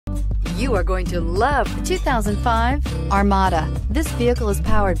You are going to love the 2005 Armada. This vehicle is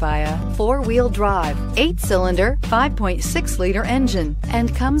powered by a 4-wheel drive, 8-cylinder, 5.6-liter engine,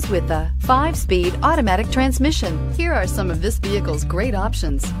 and comes with a 5-speed automatic transmission. Here are some of this vehicle's great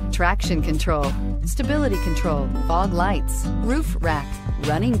options: traction control, stability control, fog lights, roof rack,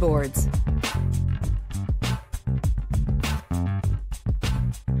 running boards.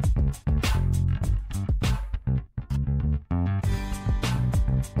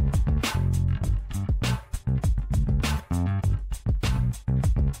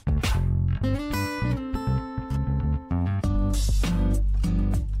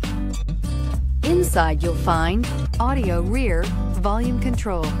 Inside you'll find audio rear, volume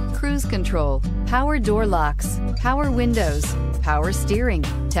control, cruise control, power door locks, power windows, power steering,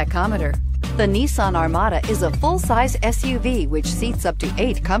 tachometer. The Nissan Armada is a full-size SUV which seats up to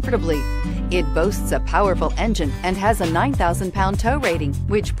 8 comfortably. It boasts a powerful engine and has a 9,000-pound tow rating,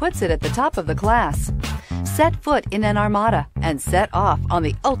 which puts it at the top of the class. Set foot in an Armada and set off on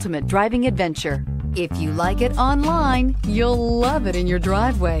the ultimate driving adventure. If you like it online, you'll love it in your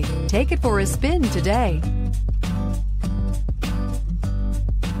driveway. Take it for a spin today.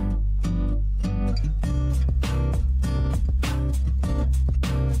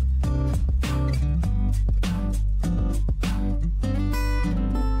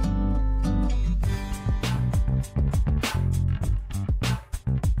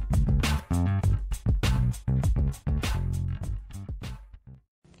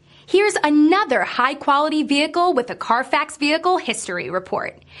 Here's another high-quality vehicle with a Carfax Vehicle History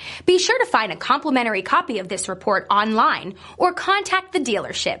Report. Be sure to find a complimentary copy of this report online or contact the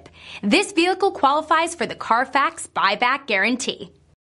dealership. This vehicle qualifies for the Carfax Buyback Guarantee.